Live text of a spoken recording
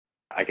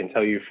I can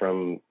tell you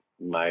from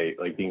my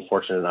being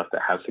fortunate enough to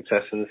have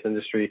success in this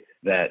industry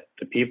that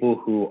the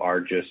people who are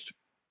just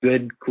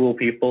good, cool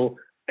people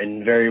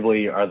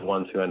invariably are the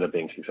ones who end up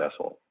being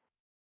successful.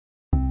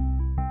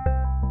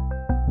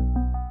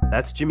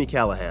 That's Jimmy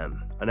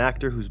Callahan, an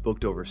actor who's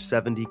booked over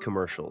 70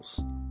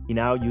 commercials. He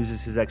now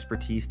uses his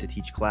expertise to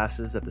teach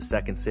classes at the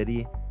Second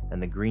City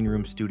and the Green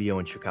Room Studio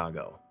in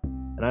Chicago.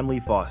 And I'm Lee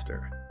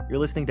Foster. You're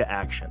listening to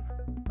Action,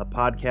 a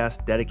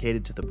podcast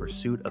dedicated to the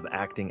pursuit of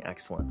acting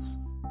excellence.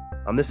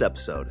 On this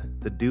episode,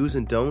 the do's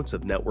and don'ts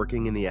of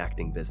networking in the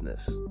acting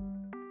business.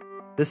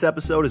 This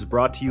episode is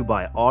brought to you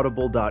by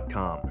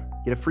Audible.com.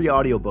 Get a free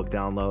audiobook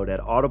download at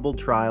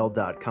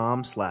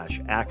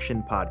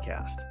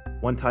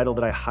audibletrial.com/actionpodcast. One title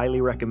that I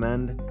highly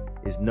recommend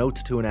is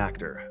Notes to an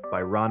Actor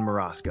by Ron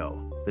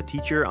Marasco, the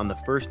teacher on the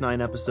first 9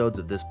 episodes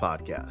of this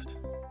podcast.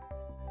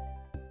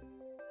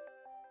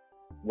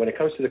 When it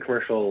comes to the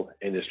commercial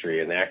industry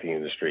and the acting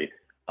industry,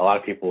 a lot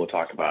of people will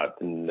talk about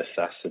the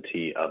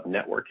necessity of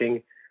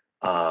networking,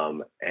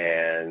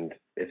 and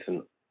it's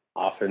an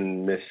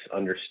often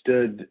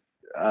misunderstood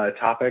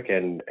topic,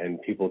 and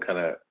people kind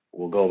of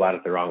will go about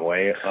it the wrong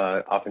way.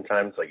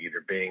 Oftentimes,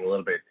 either being a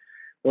little bit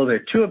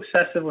too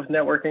obsessive with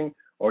networking,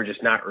 or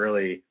just not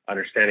really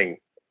understanding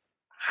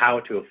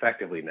how to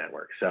effectively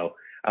network. So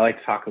I like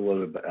to talk a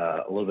little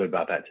bit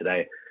about that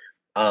today.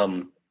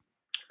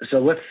 So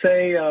let's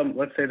say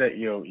that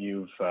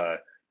you've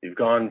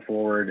gone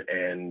forward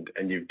and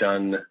you've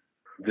done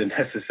the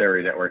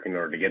necessary networking in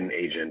order to get an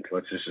agent.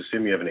 Let's just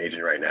assume you have an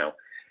agent right now.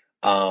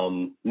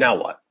 Now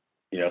what?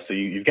 So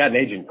you've got an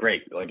agent,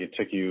 great. It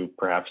took you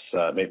perhaps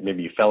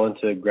maybe you fell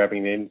into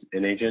grabbing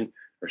an agent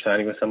or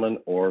signing with someone,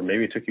 or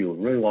maybe it took you a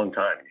really long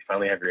time. You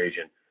finally have your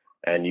agent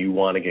and you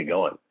want to get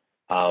going.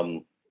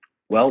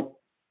 Well,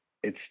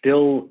 it's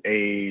still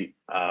a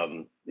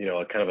kind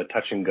of a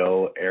touch and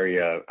go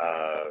area,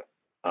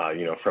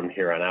 from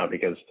here on out,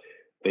 because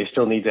they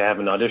still need to have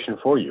an audition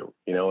for you.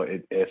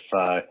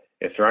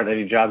 If there aren't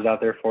any jobs out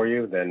there for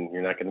you, then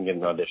you're not going to get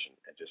an audition.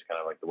 It's just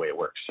kind of the way it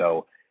works.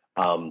 So,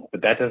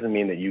 but that doesn't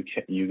mean that you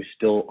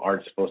still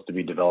aren't supposed to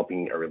be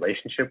developing a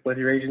relationship with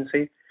your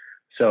agency.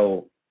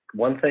 So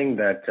one thing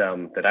that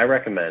I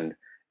recommend,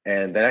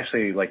 and that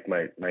actually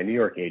my New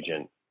York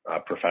agent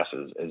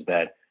professes, is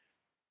that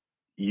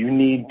you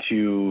need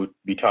to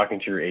be talking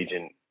to your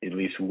agent at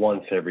least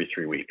once every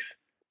 3 weeks.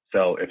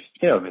 So if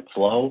it's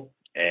slow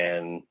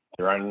and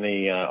there aren't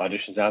any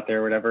auditions out there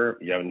or whatever,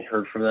 you haven't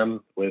heard from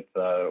them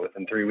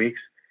within 3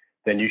 weeks,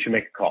 then you should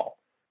make a call.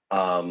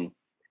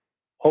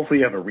 Hopefully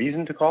you have a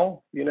reason to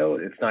call.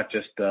 It's not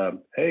just,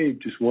 hey,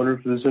 just wonder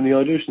if there's any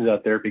auditions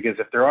out there, because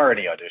if there are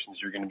any auditions,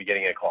 you're going to be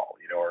getting a call,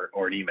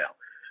 or an email.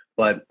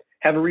 But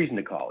have a reason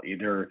to call.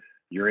 Either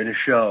you're in a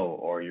show,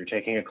 or you're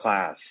taking a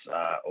class,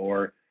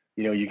 or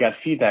you got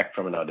feedback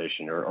from an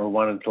audition, or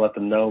wanted to let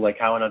them know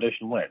how an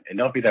audition went. And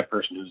don't be that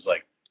person who's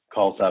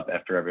calls up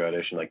after every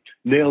audition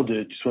nailed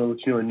it, just want to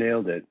let you know I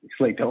nailed it. It's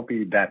don't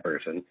be that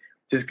person.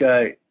 Just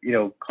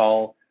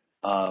call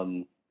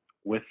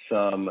with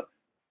some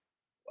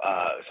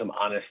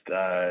honest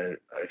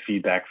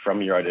feedback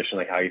from your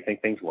audition, how you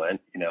think things went,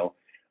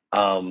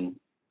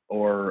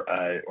 or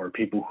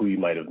people who you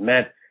might have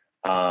met.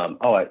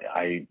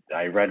 I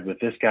read with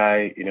this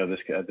guy,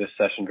 this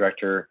session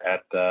director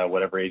at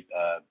whatever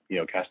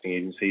casting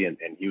agency,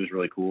 and he was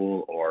really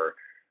cool. Or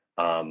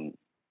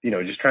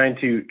just trying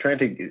to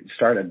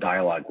start a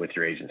dialogue with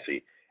your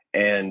agency,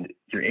 and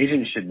your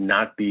agent should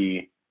not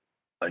be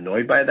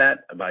annoyed by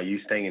that, about you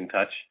staying in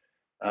touch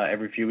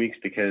every few weeks,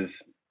 because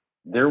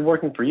they're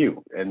working for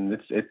you, and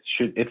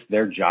it's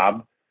their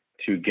job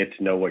to get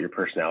to know what your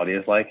personality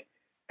is like,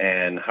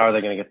 and how are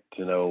they going to get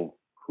to know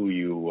who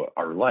you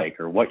are like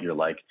or what you're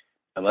like,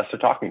 unless they're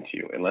talking to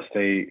you, unless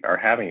they are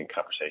having a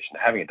conversation,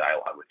 having a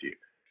dialogue with you.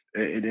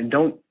 And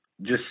don't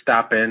just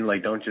stop in,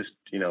 don't just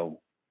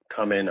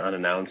come in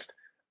unannounced,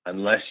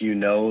 unless you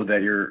know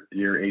that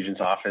your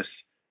agent's office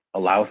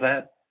allows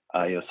that.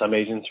 Some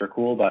agents are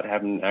cool about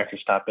having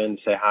actors stop in and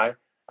say hi.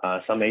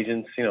 Some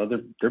agents,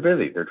 they're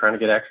busy. They're trying to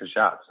get extra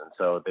jobs, and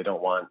so they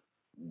don't want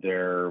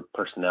their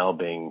personnel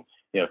being,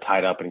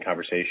 tied up in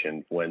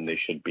conversation when they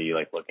should be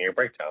looking at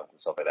breakdowns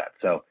and stuff like that.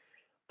 So,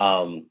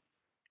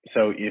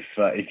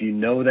 if you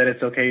know that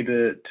it's okay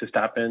to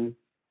stop in,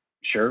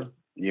 sure,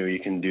 you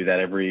can do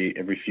that every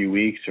few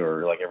weeks,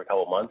 or every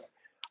couple of months.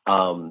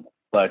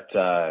 But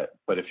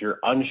if you're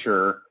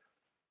unsure,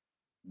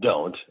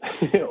 don't,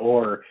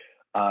 or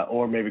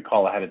maybe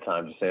call ahead of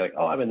time to say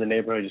I'm in the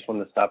neighborhood, I just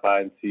wanted to stop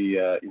by and see,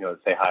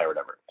 say hi or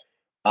whatever.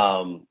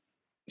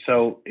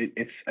 So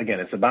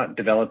it's about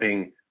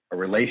developing a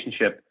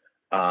relationship,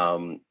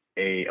 a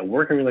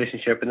working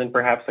relationship, and then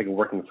perhaps a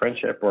working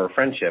friendship, or a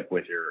friendship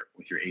with your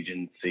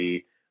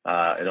agency,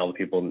 and all the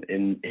people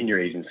in your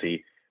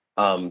agency,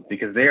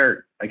 because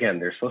they're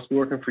supposed to be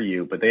working for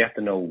you, but they have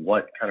to know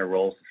what kind of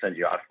roles to send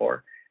you out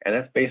for. And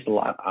that's based a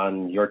lot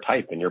on your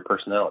type and your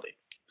personality.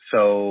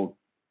 So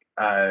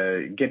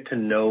get to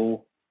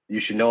know,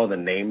 you should know the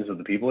names of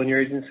the people in your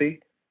agency.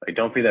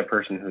 Don't be that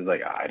person who's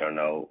I don't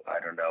know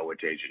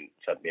which agent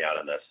sent me out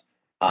on this.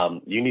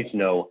 You need to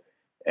know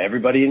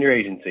everybody in your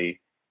agency,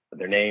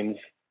 their names,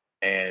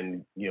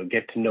 and,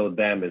 get to know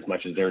them as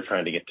much as they're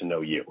trying to get to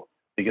know you.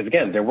 Because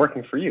again, they're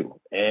working for you,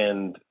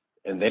 and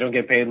they don't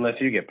get paid unless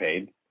you get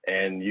paid.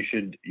 And you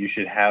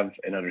should have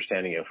an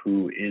understanding of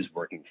who is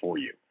working for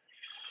you.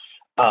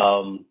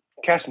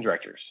 Casting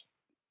directors.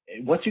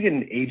 Once you get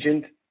an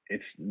agent,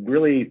 it's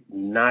really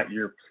not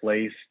your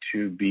place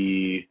to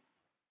be,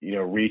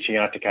 reaching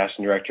out to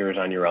casting directors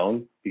on your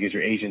own, because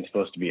your agent's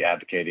supposed to be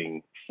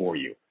advocating for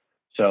you.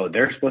 So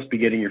they're supposed to be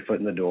getting your foot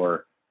in the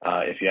door.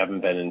 If you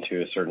haven't been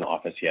into a certain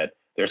office yet,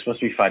 they're supposed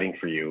to be fighting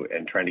for you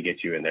and trying to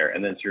get you in there.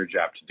 And then it's your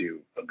job to do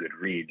a good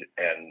read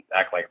and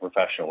act like a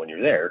professional when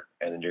you're there,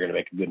 and then you're going to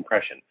make a good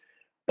impression.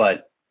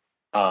 But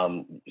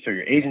so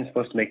your agent's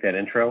supposed to make that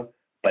intro.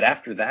 But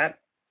after that,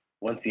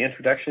 once the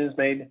introduction is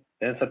made,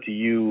 then it's up to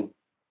you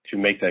to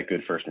make that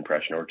good first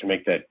impression, or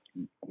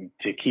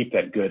to keep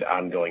that good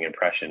ongoing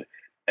impression.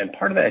 And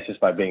part of that is just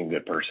by being a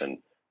good person,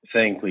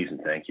 saying please and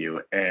thank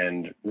you,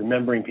 and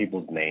remembering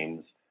people's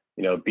names,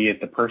 be it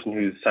the person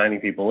who's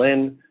signing people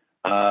in,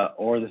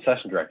 or the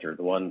session director,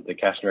 the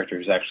casting director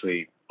who's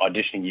actually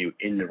auditioning you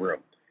in the room.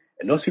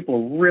 And those people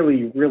are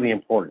really, really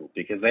important,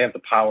 because they have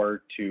the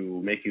power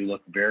to make you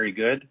look very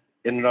good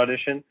in an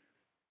audition,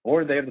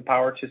 or they have the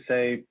power to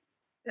say,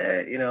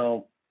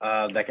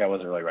 that guy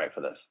wasn't really right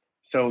for this.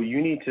 So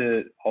you need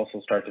to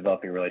also start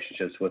developing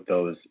relationships with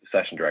those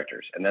session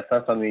directors. And that's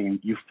not something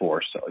you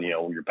force,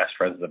 you're best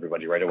friends with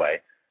everybody right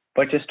away,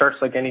 but it just starts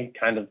like any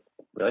kind of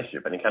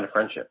relationship, any kind of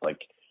friendship. Like,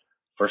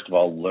 first of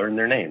all, learn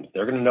their names.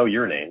 They're going to know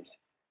your names.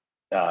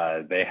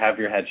 They have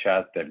your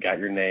headshot. They've got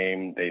your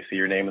name. They see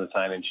your name on the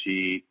sign-in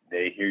sheet.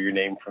 They hear your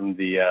name from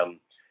the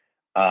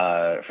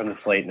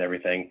slate and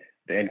everything.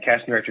 And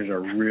casting directors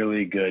are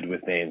really good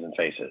with names and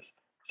faces.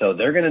 So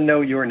they're going to know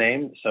your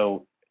name.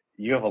 So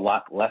you have a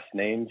lot less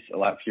names, a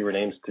lot fewer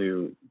names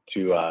to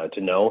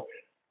know.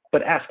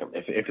 But ask them.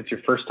 If it's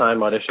your first time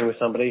auditioning with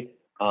somebody,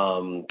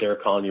 they're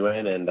calling you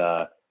in, and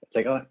it's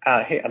like,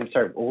 hey, I'm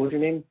sorry, what was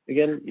your name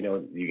again?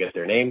 You get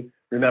their name,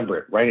 remember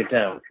it, write it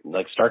down.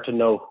 Like, start to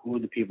know who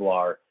the people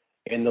are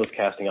in those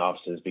casting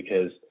offices,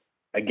 because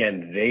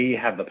again, they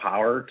have the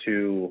power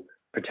to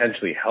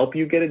potentially help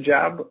you get a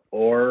job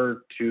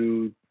or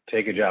to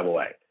take a job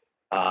away.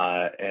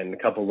 And a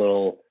couple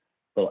little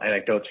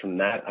anecdotes from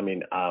that. I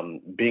mean,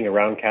 being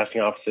around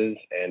casting offices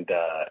and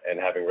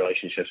having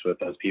relationships with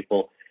those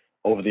people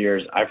over the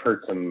years, I've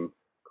heard some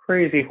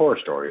crazy horror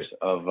stories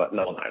of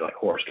not like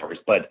horror stories,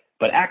 but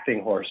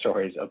acting horror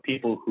stories of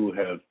people who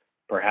have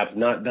perhaps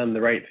not done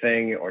the right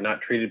thing or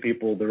not treated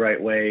people the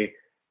right way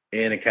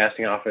in a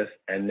casting office,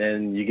 and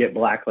then you get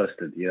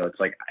blacklisted. It's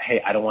like,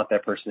 hey, I don't want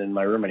that person in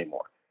my room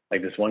anymore.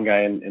 Like this one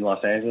guy in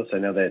Los Angeles, I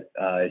know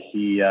that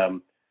he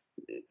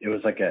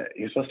was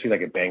supposed to be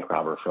like a bank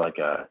robber for like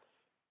a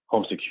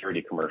home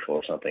security commercial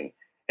or something,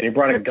 and he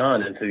brought a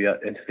gun into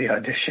the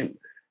audition.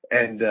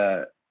 And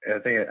I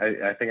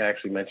think I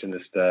actually mentioned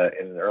this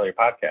in an earlier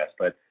podcast,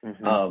 but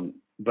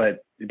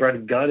but he brought a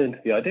gun into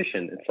the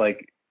audition. It's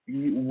like,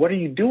 what are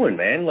you doing,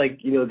 man?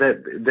 Like,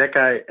 that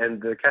guy, and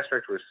the cast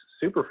director was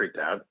super freaked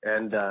out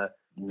and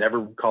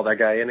never called that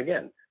guy in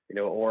again.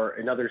 Or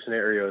in other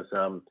scenarios,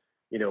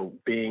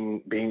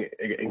 being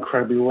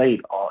incredibly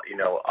late,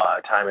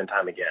 time and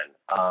time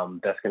again.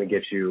 That's going to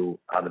get you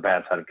on the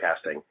bad side of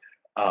casting.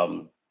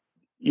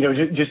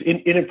 Just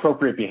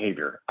inappropriate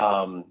behavior.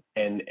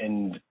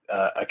 And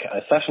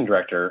a session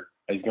director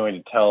is going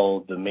to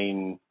tell the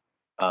main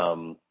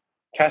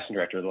casting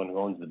director, the one who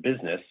owns the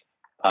business,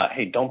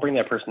 hey, don't bring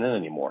that person in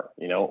anymore,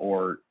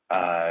 or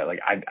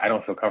I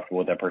don't feel comfortable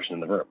with that person in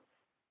the room.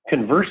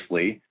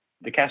 Conversely,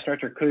 the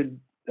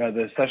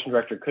session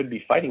director could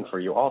be fighting for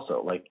you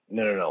also. Like,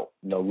 no,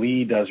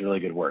 Lee does really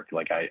good work.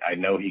 Like, I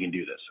know he can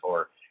do this.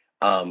 Or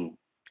I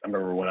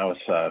remember when I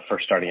was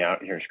first starting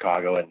out here in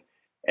Chicago,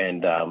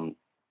 and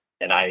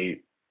I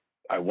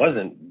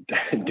wasn't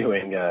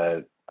doing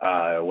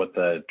what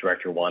the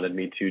director wanted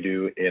me to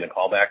do in a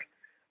callback.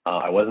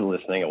 I wasn't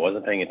listening. I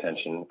wasn't paying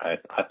attention.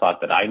 I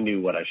thought that I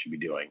knew what I should be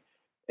doing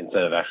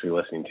instead of actually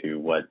listening to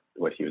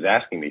what he was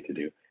asking me to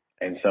do.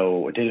 And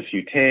so I did a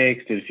few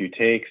takes,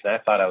 and I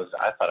thought I was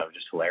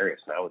just hilarious,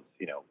 and I was,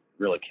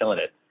 really killing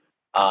it.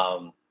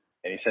 And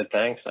he said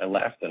thanks. I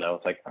left, and I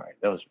was like, all right,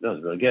 that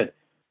was really good.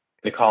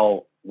 They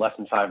call less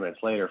than 5 minutes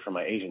later from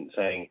my agent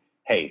saying,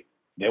 hey,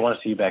 they want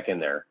to see you back in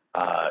there,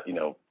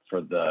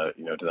 for the,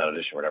 to that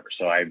audition or whatever.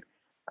 So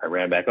I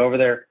ran back over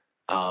there,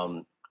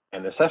 and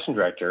the session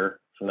director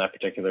from that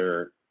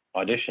particular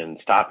audition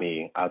stopped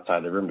me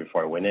outside the room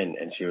before I went in,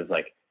 and she was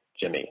like,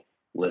 Jimmy,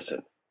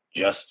 listen,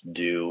 just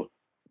do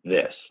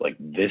this. Like,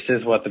 this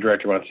is what the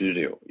director wants you to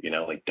do.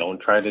 Like,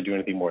 don't try to do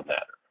anything more than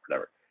that or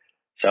whatever.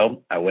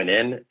 So I went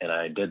in and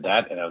I did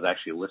that, and I was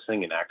actually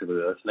listening and actively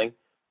listening,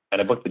 and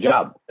I booked the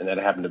job. And that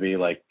happened to be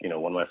like,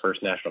 one of my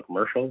first national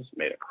commercials,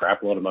 made a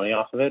crap load of money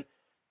off of it.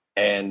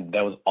 And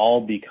that was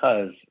all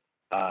because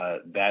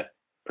that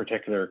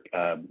particular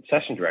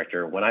session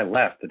director, when I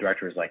left, the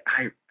director was like,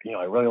 I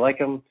really like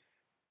him,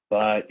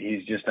 but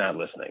he's just not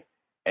listening.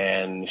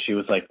 And she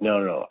was like,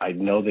 no, I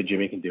know that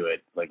Jimmy can do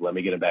it. Like, let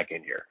me get him back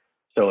in here.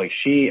 So like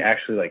she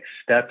actually like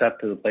stepped up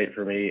to the plate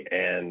for me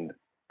and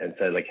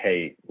said like,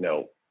 hey,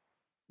 no,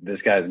 this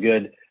guy's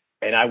good.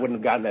 And I wouldn't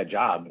have gotten that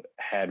job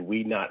had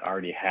we not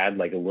already had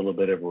like a little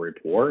bit of a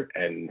rapport.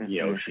 And,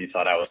 you know, she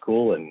thought I was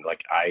cool and like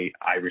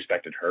I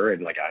respected her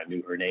and like I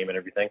knew her name and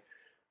everything.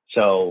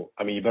 So,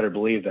 I mean, you better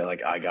believe that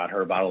like I got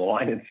her a bottle of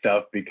wine and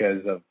stuff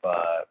because of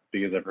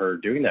her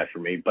doing that for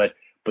me. But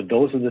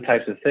those are the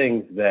types of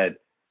things that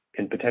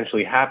can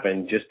potentially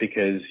happen just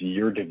because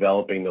you're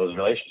developing those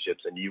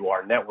relationships and you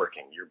are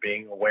networking. You're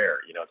being aware.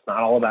 You know, it's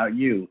not all about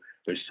you.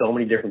 There's so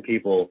many different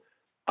people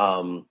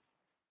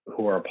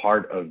who are a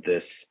part of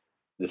this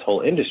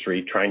whole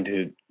industry trying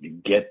to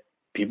get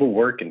people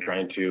work and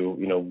trying to,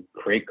 you know,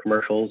 create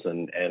commercials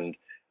and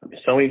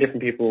so many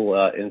different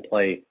people in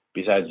play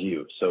besides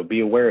you. So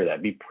be aware of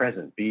that. Be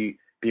present. Be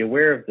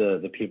aware of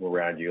the people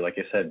around you. Like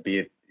I said,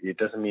 it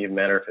doesn't even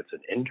matter if it's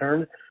an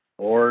intern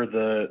or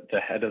the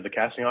head of the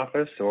casting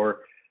office or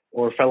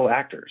fellow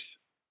actors.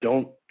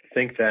 Don't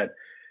think that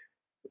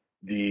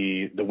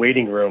the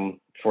waiting room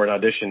for an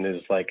audition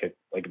is like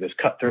this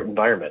cutthroat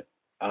environment.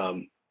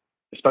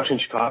 Especially in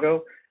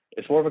Chicago,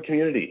 it's more of a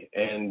community,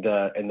 and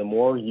the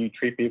more you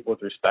treat people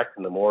with respect,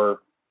 and the more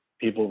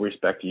people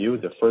respect you,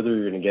 the further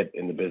you're going to get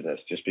in the business.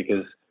 Just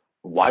because,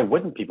 why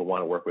wouldn't people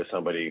want to work with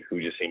somebody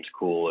who just seems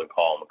cool and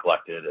calm and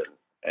collected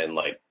and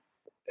like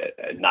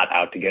not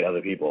out to get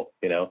other people,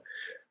 you know?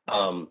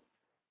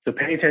 So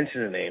pay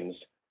attention to names,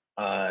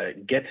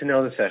 get to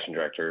know the session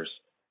directors.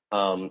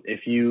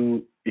 If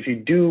you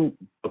do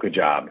book a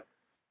job,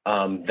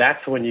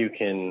 that's when you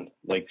can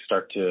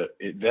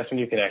that's when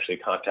you can actually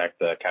contact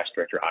the casting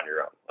director on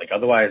your own. Like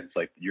otherwise it's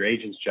like your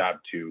agent's job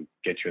to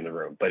get you in the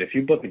room. But if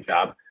you book a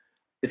job,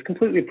 it's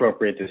completely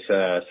appropriate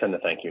to send a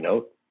thank you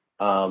note.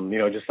 You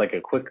know, just like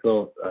a quick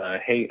little,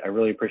 hey, I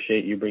really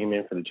appreciate you bringing me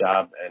in for the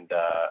job. And,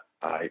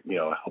 I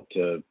hope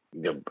to,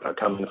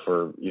 come in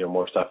for,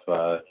 more stuff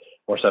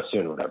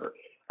soon or whatever.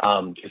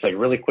 Just like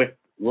really quick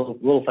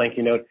little thank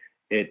you note.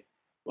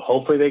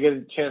 Hopefully they get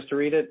a chance to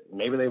read it.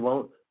 Maybe they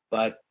won't,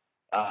 but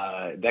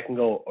that can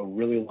go a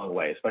really long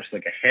way, especially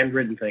like a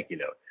handwritten thank you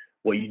note.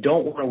 What you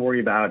don't want to worry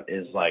about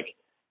is like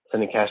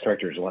sending cast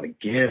directors a lot of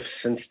gifts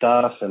and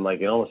stuff, and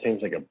like it almost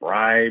seems like a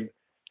bribe.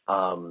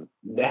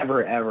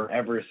 Never, ever,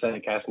 ever send a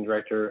casting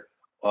director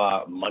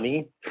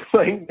money.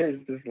 Like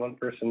there's this one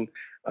person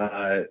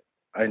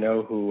I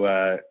know who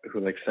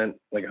like sent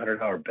like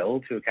 $100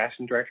 bill to a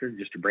casting director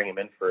just to bring him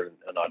in for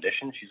an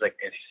audition. She's like,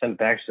 and she sent it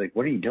back. She's like,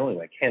 "What are you doing?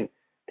 I can't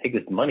take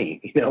this money,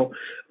 you know."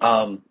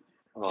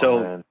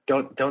 Man.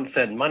 Don't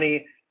send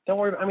money. Don't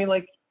worry. I mean,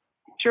 like,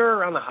 sure,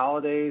 around the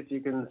holidays you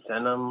can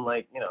send them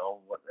like,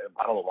 a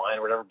bottle of wine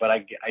or whatever. But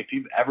if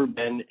you've ever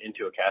been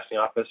into a casting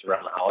office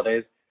around the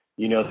holidays,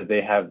 you know that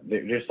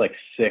they're just like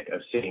sick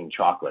of seeing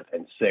chocolate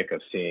and sick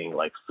of seeing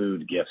like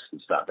food gifts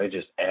and stuff. They're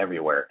just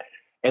everywhere.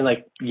 And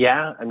like,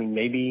 yeah, I mean,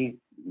 maybe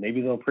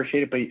they'll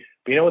appreciate it, but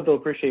you know what they'll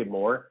appreciate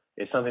more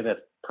is something that's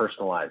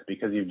personalized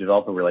because you've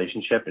developed a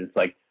relationship. And it's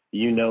like,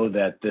 you know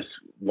that this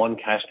one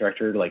cast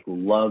director like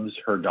loves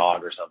her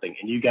dog or something,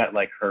 and you got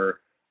like her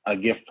a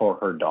gift for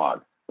her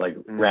dog, like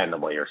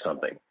randomly or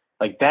something.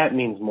 Like that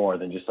means more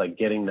than just like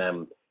getting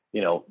them,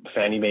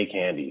 Fannie Mae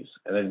candies.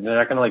 And then they're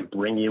not going to like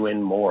bring you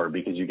in more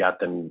because you got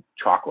them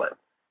chocolate,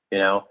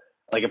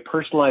 like a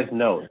personalized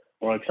note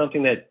or like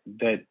something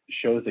that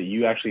shows that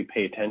you actually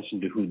pay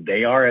attention to who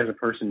they are as a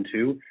person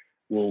too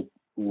will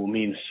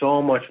mean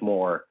so much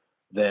more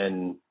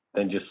than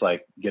just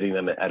like getting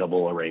them an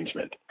edible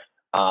arrangement.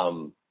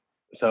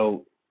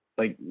 So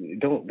like,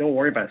 don't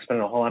worry about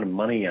spending a whole lot of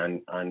money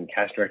on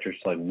cast directors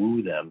to like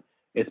woo them.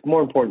 It's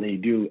more important that you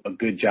do a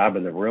good job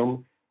in the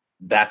room.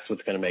 That's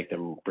what's going to make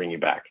them bring you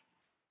back.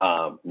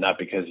 Not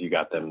because you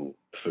got them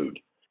food,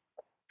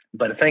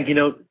 but a thank you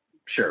note.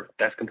 Sure.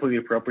 That's completely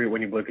appropriate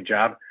when you book a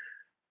job.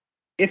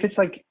 If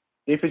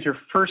it's your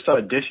first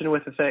audition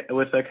with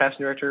a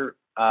casting director,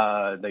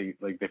 they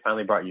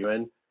finally brought you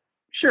in.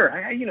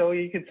 Sure,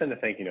 you could send a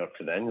thank you note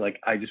for them. Like,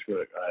 I just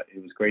really, it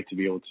was great to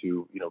be able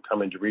to,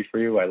 come in to read for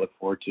you. I look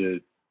forward to,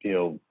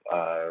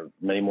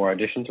 many more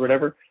auditions or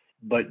whatever.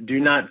 But do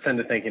not send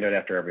a thank you note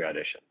after every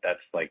audition. That's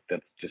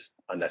just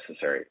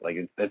unnecessary. Like,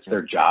 that's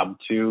their job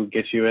to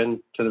get you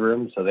into the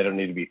room, so they don't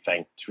need to be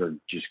thanked for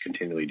just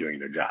continually doing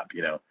their job.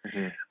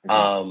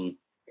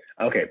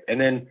 Okay,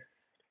 and then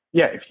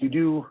yeah, if you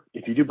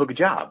do book a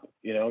job,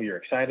 you're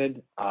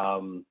excited.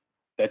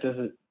 That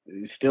doesn't.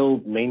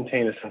 Still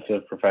maintain a sense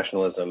of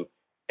professionalism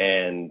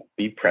and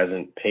be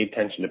present, pay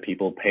attention to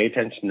people, pay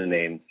attention to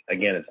names.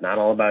 Again, it's not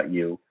all about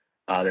you.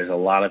 There's a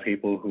lot of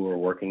people who are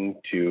working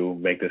to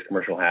make this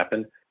commercial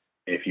happen.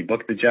 If you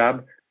book the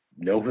job,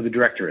 know who the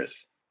director is.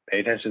 Pay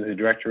attention to who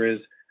the director is.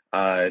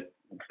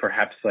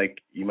 Perhaps like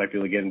you might be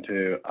able to get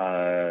into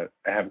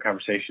have a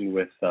conversation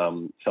with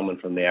someone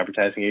from the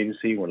advertising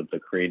agency, one of the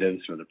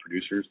creatives or the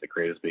producers, the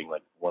creatives being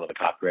like one of the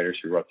copywriters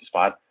who wrote the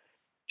spot.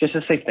 Just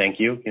to say thank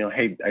you.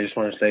 Hey, I just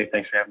want to say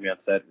thanks for having me on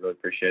set. Really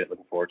appreciate it.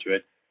 Looking forward to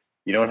it.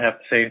 You don't have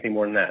to say anything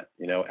more than that.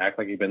 Act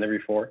like you've been there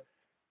before.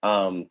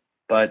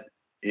 But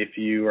if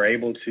you are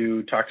able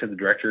to talk to the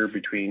director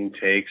between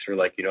takes or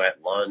like,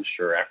 at lunch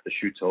or after the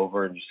shoot's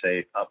over and just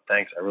say, oh,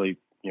 thanks, I really,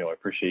 I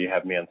appreciate you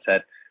having me on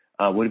set.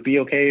 Would it be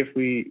okay if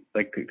we,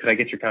 could I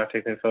get your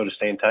contact info to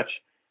stay in touch?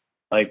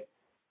 Like,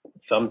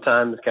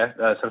 sometimes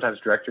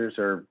directors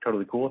are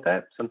totally cool with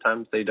that.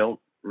 Sometimes they don't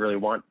really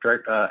want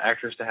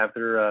actors to have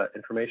their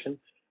information.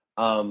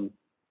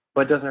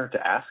 But it doesn't hurt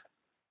to ask.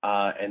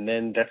 And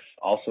then that's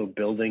also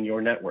building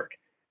your network.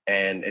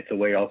 And it's a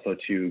way also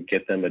to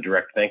get them a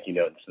direct thank you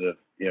note instead of,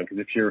 because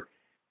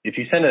if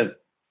you send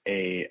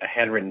a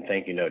handwritten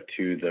thank you note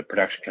to the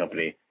production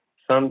company,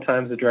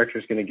 sometimes the director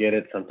is going to get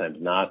it, sometimes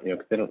not,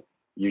 because they don't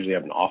usually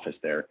have an office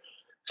there.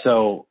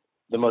 So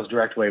the most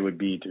direct way would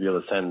be to be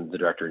able to send the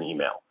director an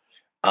email.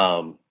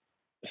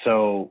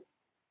 So,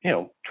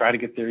 try to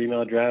get their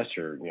email address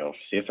or,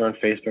 see if they're on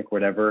Facebook,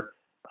 whatever.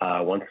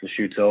 Once the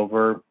shoot's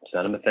over,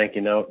 send them a thank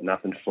you note,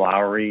 nothing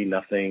flowery,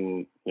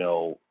 nothing,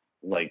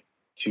 like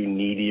too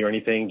needy or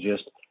anything.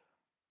 Just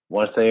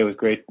want to say it was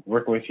great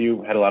working with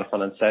you, had a lot of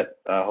fun on set,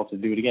 hope to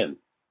do it again.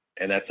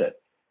 And that's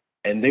it.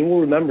 And they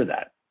will remember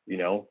that,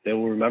 they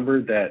will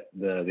remember that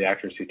the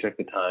actors who took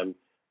the time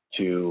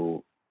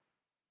to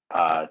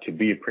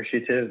be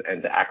appreciative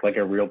and to act like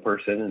a real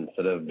person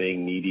instead of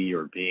being needy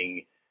or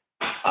being,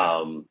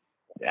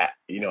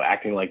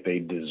 acting like they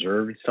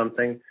deserved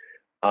something.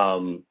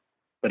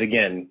 But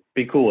again,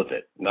 be cool with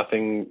it.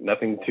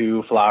 Nothing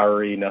too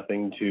flowery,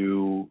 nothing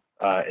too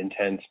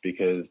intense,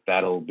 because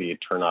that'll be a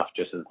turnoff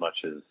just as much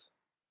as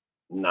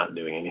not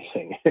doing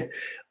anything.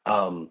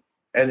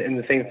 And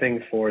the same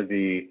thing for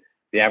the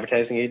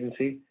advertising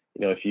agency.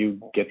 If you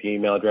get the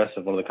email address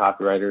of one of the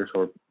copywriters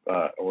or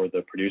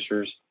the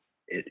producers,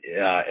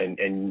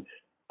 and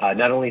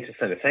not only to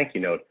send a thank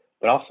you note,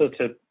 but also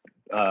to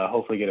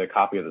hopefully get a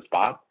copy of the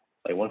spot.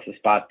 Like once the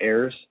spot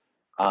airs,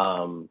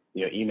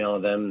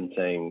 email them and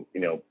saying,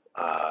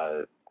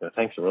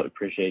 thanks, I really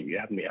appreciate you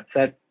having me on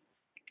set.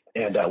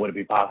 And would it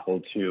be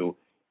possible to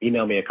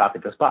email me a copy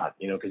of the spot?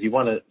 Because you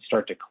want to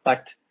start to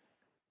collect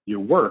your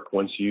work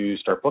once you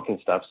start booking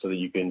stuff so that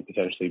you can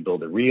potentially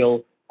build a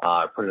reel,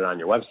 put it on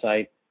your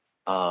website,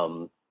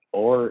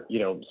 or,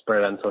 spread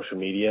it on social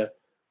media.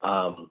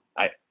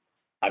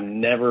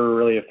 I'm never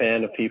really a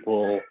fan of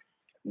people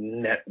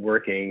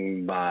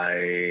networking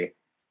by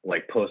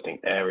posting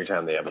every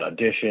time they have an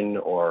audition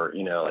or,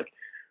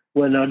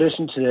 when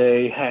audition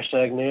today,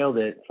 #nailed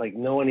it. It's like,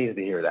 no one needs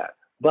to hear that.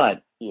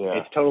 But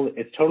yeah,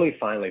 it's totally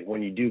fine. Like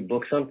when you do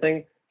book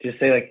something, just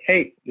say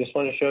hey, just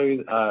want to show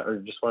you,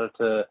 or just wanted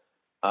to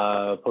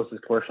post this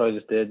commercial I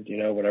just did,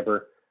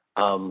 whatever.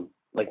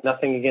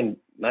 Nothing, again,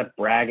 not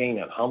bragging,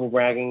 not humble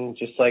bragging,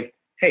 just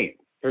hey,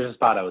 here's a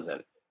spot I was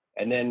in.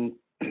 And then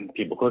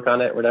people click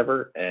on it or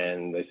whatever,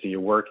 and they see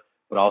your work,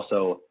 but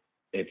also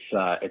it's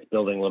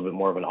building a little bit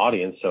more of an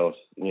audience. So,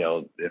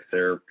 if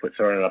they're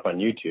throwing it up on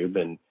YouTube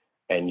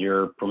and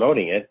you're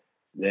promoting it,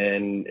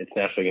 then it's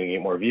naturally going to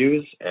get more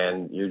views,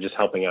 and you're just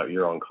helping out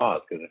your own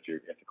cause. Because if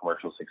the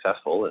commercial is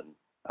successful and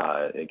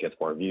it gets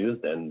more views,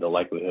 then the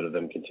likelihood of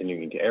them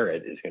continuing to air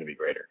it is going to be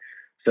greater.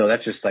 So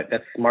that's just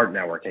that's smart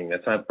networking.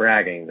 That's not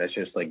bragging. That's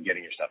just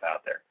getting your stuff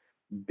out there.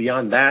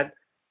 Beyond that,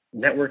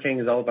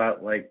 networking is all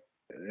about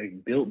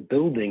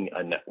building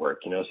a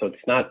network. So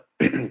it's not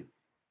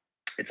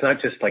it's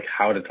not just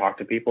how to talk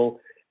to people.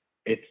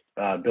 It's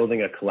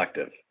building a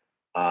collective.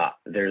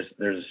 There's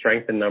a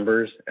strength in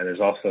numbers, and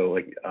there's also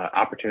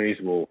opportunities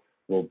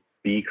will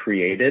be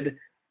created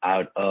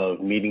out of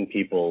meeting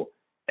people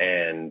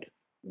and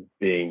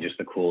being just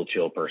a cool,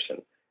 chill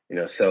person.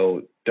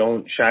 So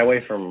don't shy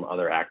away from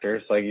other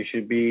actors. You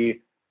should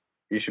be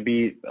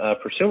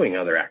pursuing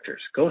other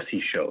actors. Go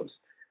see shows.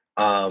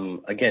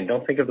 Again,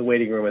 don't think of the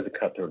waiting room as a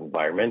cutthroat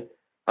environment.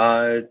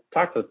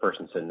 Talk to the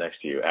person sitting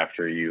next to you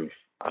after you've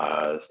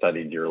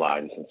studied your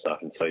lines and stuff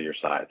and study your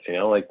sides.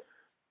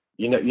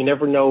 You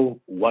never know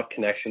what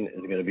connection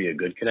is going to be a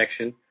good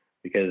connection,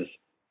 because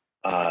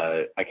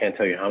I can't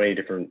tell you how many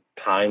different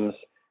times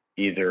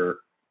either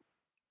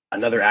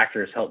another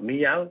actor has helped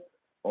me out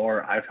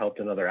or I've helped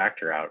another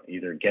actor out,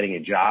 either getting a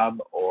job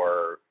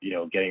or,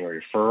 getting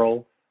a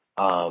referral,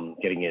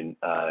 getting in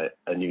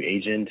a new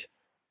agent,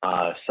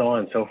 so on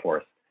and so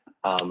forth.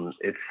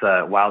 It's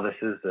while this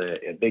is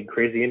a big,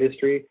 crazy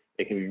industry,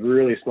 it can be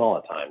really small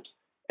at times.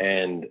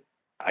 And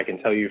I can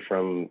tell you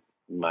from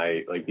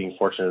my being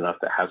fortunate enough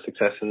to have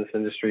success in this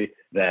industry,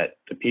 that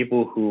the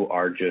people who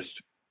are just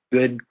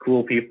good,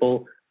 cool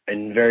people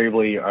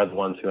invariably are the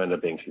ones who end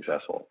up being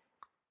successful.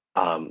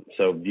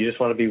 So you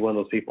just want to be one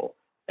of those people.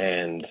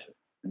 And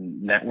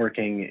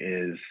networking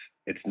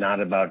it's not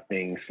about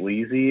being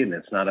sleazy, and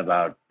it's not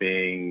about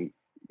being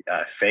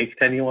fake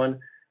to anyone.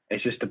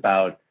 It's just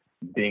about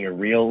being a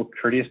real,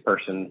 courteous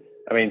person.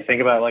 I mean,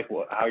 think about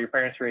how your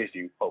parents raised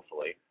you,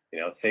 hopefully.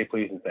 Say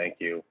please and thank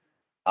you.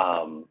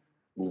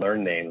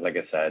 Learn names, like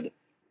I said,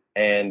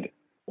 and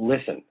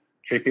listen.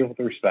 Treat people with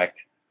respect.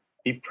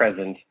 Be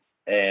present,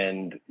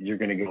 and you're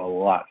going to go a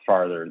lot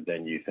farther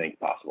than you think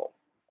possible.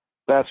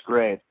 That's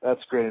great. That's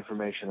great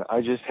information.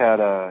 I just had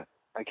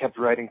I kept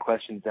writing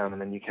questions down,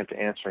 and then you kept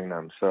answering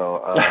them.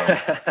 So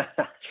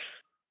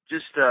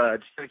just out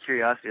of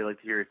curiosity, I'd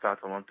like to hear your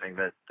thoughts on one thing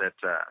that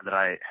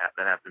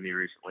happened to me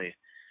recently.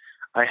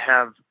 I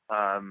have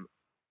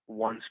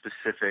one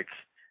specific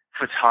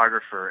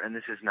photographer, and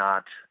this is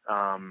not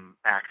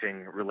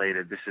acting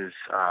related. This is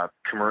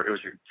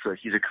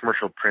he's a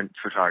commercial print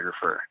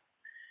photographer.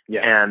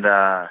 Yeah. And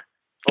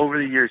over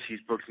the years, he's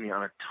booked me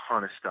on a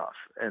ton of stuff,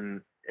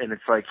 and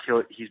it's like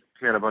he's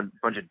booked me on a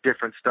bunch of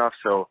different stuff.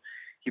 So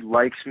he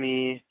likes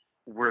me.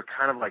 We're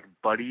kind of like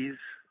buddies,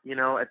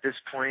 at this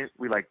point.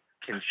 We like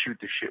can shoot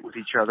the shit with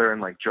each other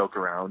and like joke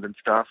around and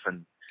stuff.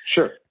 And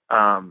sure.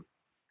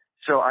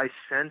 So I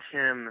sent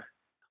him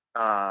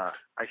a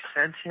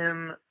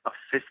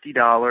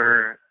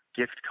 $50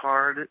 gift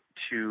card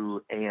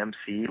to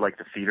AMC, like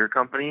the theater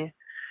company.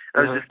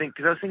 And I was just thinking,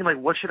 because I was thinking like,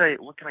 what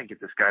can I get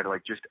this guy to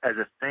like, just as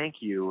a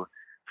thank you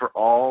for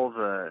all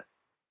the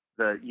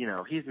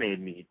he's made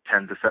me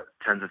tens of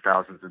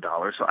thousands of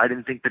dollars. So I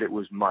didn't think that it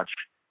was much.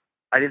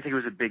 I didn't think it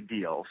was a big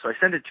deal. So I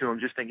sent it to him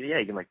just thinking, yeah,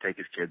 he can like take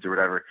his kids or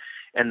whatever.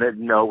 And the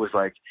note was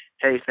like,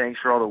 hey, thanks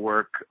for all the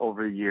work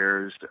over the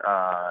years.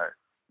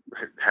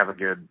 Have a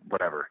good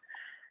whatever.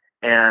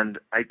 And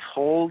I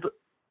told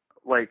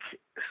like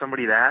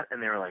somebody that,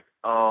 and they were like,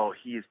 oh,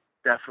 he's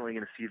definitely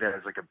going to see that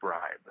as like a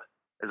bribe.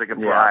 As like a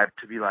bribe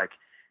to be like,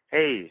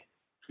 hey,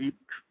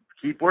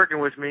 keep working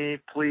with me,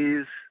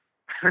 please,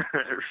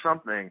 or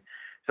something.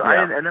 So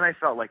and then I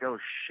felt like, oh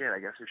shit, I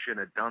guess I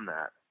shouldn't have done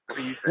that. What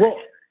do you think? Well,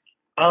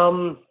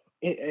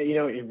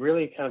 it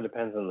really kind of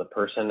depends on the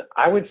person.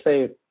 I would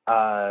say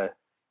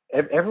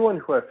everyone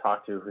who I've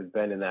talked to who's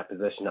been in that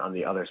position on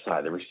the other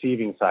side, the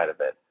receiving side of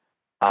it,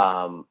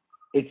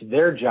 it's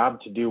their job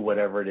to do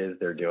whatever it is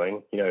they're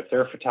doing. If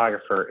they're a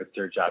photographer, it's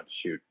their job to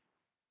shoot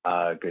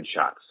good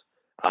shots.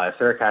 If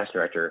they're a casting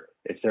director,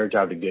 it's their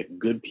job to get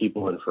good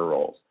people in for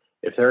roles.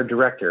 If they're a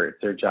director, it's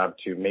their job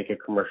to make a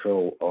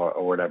commercial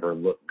or whatever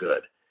look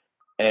good.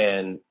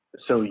 And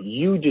so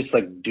you just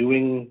like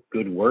doing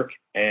good work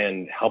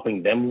and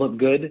helping them look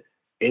good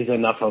is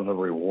enough of a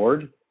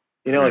reward.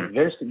 Like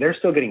they're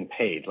still getting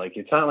paid. Like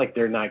it's not like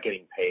they're not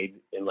getting paid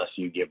unless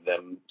you give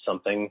them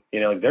something.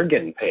 Like they're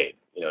getting paid.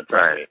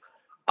 Trust me.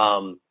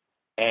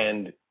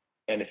 And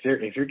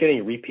if you're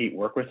getting repeat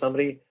work with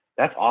somebody,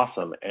 that's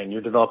awesome, and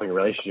you're developing a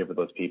relationship with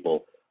those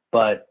people.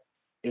 But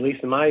at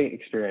least in my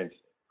experience,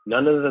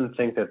 none of them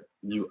think that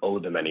you owe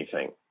them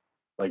anything.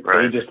 Like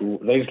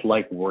they just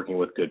like working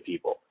with good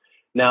people.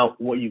 Now,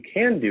 what you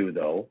can do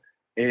though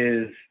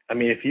is, I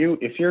mean, if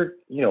you're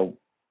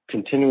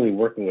continually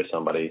working with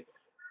somebody,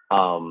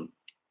 and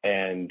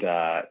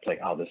it's like,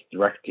 oh, this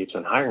director keeps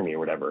on hiring me or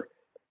whatever.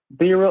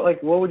 But you're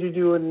like, what would you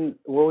do in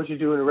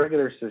a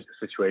regular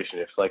situation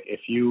if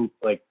you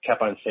like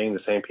kept on seeing the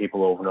same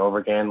people over and over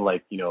again,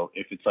 like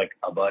if it's like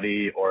a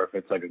buddy or if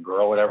it's like a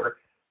girl, whatever,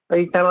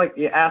 like you kind of like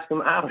you ask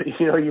them out,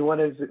 you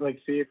want to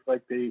like see if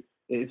like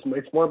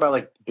it's more about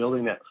like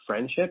building that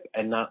friendship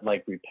and not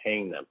like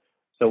repaying them.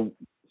 So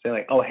say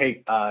like, oh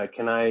hey,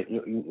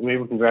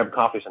 maybe we can grab a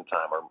coffee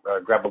sometime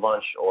or grab a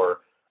lunch or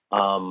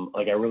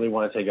like I really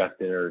want to take you out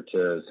to dinner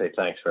to say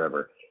thanks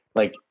forever,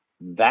 like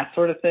that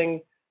sort of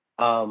thing.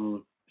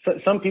 So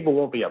some people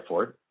won't be up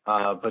for it,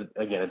 but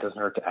again, it doesn't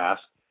hurt to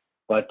ask.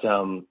 But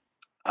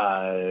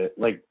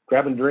like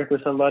grabbing a drink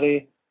with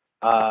somebody,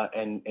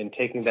 and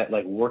taking that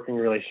like working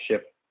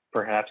relationship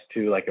perhaps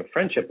to like a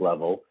friendship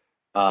level,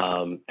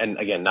 and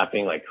again, not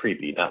being like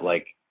creepy, not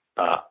like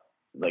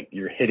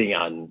you're hitting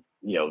on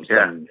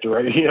some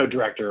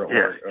director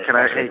or can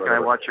I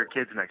watch your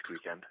kids next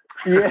weekend?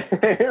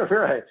 Yeah,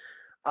 right.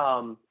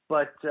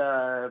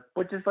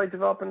 But just like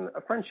developing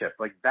a friendship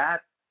like that.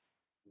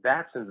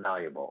 That's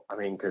invaluable. I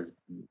mean,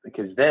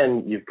 because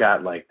then you've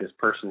got like this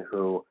person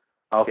who,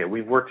 okay,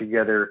 we've worked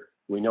together,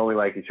 we know we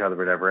like each other,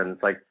 whatever, and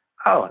it's like,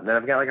 oh, and then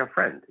I've got like a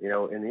friend, in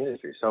the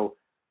industry. So,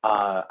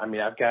 I mean,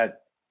 I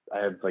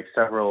have like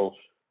several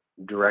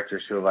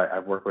directors who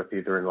I've worked with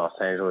either in Los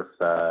Angeles,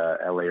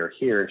 LA, or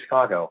here in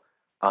Chicago,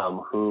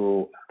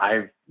 who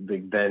I've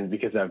then,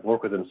 because I've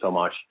worked with them so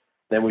much,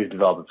 then we've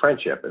developed a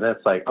friendship, and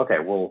that's like, okay,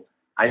 well,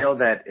 I know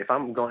that if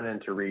I'm going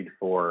in to read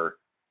for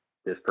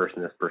this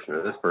person,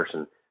 or this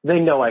person, they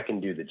know I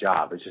can do the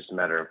job. It's just a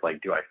matter of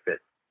like, do I fit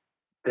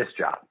this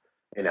job,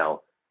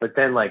 But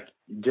then like,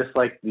 just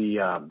like the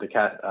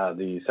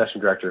session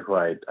director who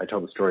I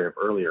told the story of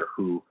earlier,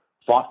 who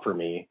fought for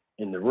me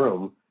in the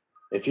room.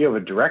 If you have a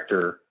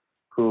director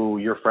who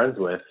you're friends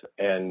with,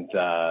 and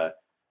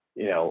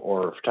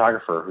or a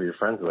photographer who you're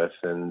friends with,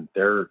 and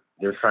they're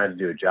trying to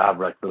do a job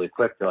like really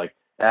quick, they're like,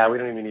 we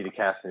don't even need to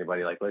cast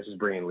anybody. Like, let's just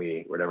bring in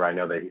Lee, whatever. I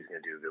know that he's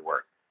going to do good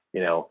work,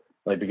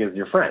 Like, because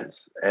you're friends,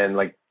 and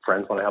like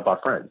friends want to help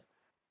out friends.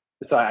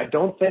 So I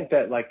don't think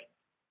that like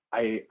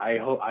I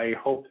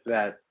hope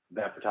that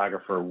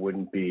photographer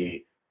wouldn't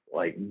be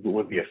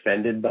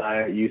offended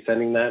by you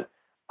sending that.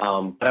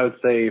 But I would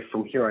say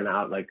from here on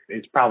out, like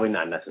it's probably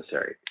not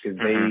necessary because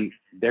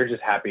they're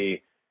just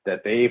happy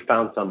that they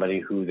found somebody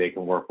who they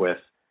can work with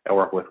and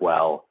work with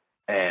well,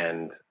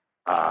 and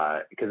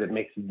because it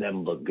makes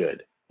them look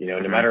good. No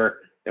matter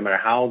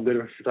how good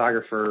of a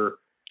photographer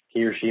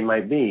he or she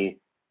might be,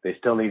 they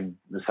still need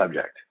the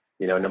subject,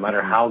 No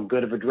matter how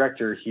good of a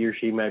director he or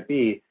she might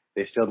be,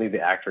 they still need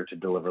the actor to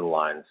deliver the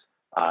lines,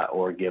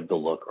 or give the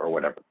look or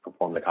whatever,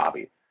 perform the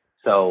copy.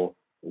 So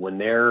when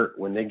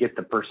they get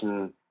the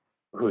person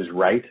who's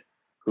right,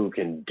 who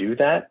can do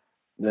that,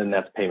 then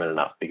that's payment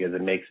enough, because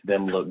it makes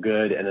them look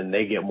good, and then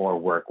they get more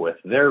work with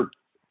their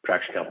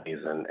production companies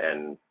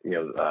and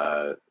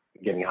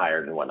getting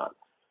hired and whatnot.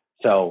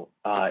 So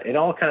it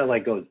all kind of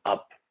like goes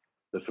up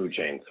the food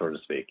chain, so to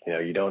speak.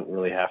 You don't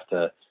really have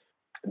to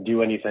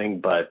do anything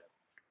but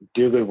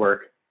do good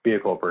work, be a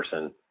cool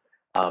person.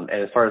 And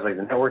as far as like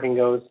the networking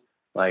goes,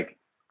 like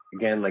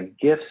again, like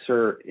gifts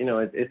are,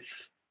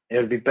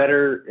 it'd be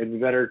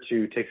better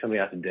to take somebody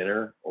out to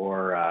dinner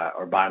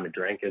or buy them a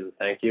drink as a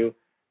thank you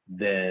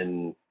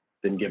than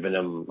giving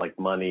them like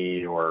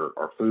money or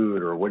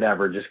food or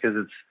whatever, just because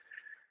it's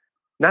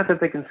not that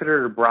they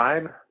consider it a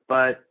bribe,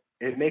 but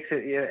it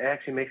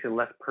actually makes it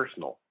less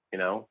personal,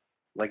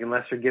 like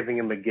unless you're giving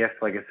them a gift,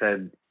 like I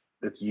said,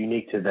 that's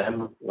unique to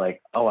them.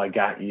 Like, oh, I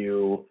got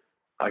you,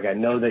 like I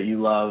know that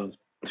you love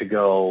to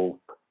go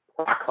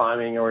rock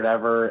climbing or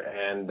whatever,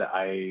 and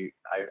I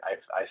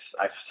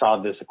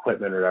saw this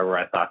equipment or whatever.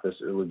 I thought it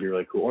would be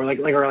really cool, or like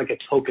a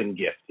token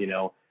gift,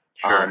 Sure.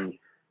 And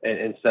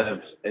instead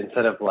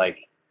of like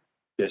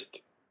just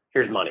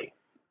here's money,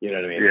 you know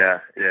what I mean? Yeah.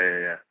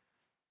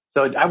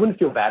 So I wouldn't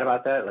feel bad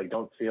about that. Like,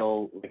 don't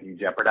feel like you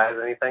jeopardize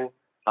anything.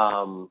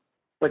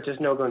 But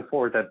just know going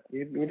forward that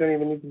you don't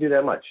even need to do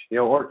that much,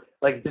 or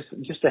like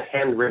just a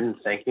handwritten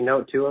thank you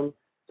note to them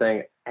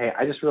saying, hey,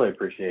 I just really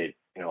appreciate,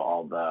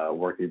 all the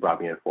work you brought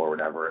me in for,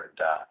 whatever.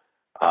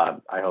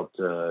 And I hope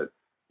to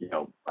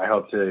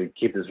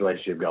keep this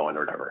relationship going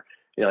or whatever.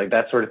 Like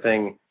that sort of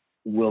thing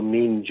will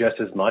mean just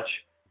as much.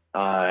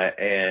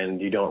 And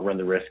you don't run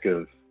the risk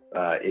of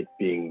it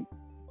being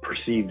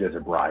perceived as a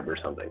bribe or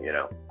something,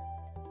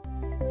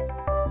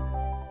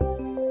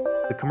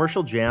 The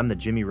commercial jam that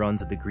Jimmy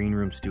runs at the Green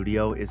Room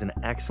Studio is an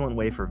excellent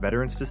way for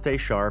veterans to stay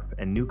sharp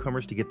and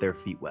newcomers to get their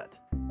feet wet.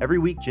 Every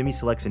week, Jimmy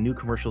selects a new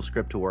commercial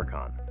script to work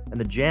on, and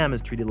the jam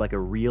is treated like a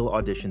real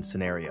audition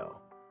scenario.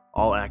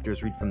 All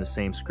actors read from the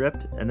same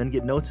script and then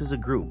get notes as a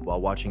group while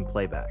watching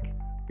playback.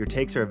 Your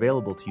takes are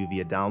available to you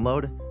via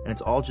download, and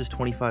it's all just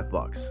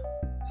 $25.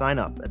 Sign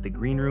up at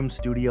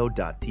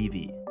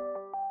thegreenroomstudio.tv.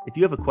 If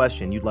you have a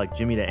question you'd like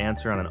Jimmy to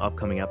answer on an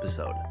upcoming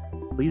episode,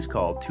 please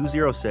call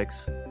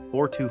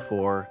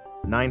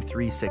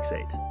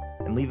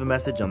 206-424-9368 and leave a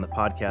message on the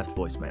podcast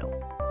voicemail.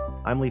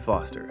 I'm Lee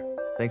Foster.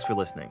 Thanks for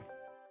listening.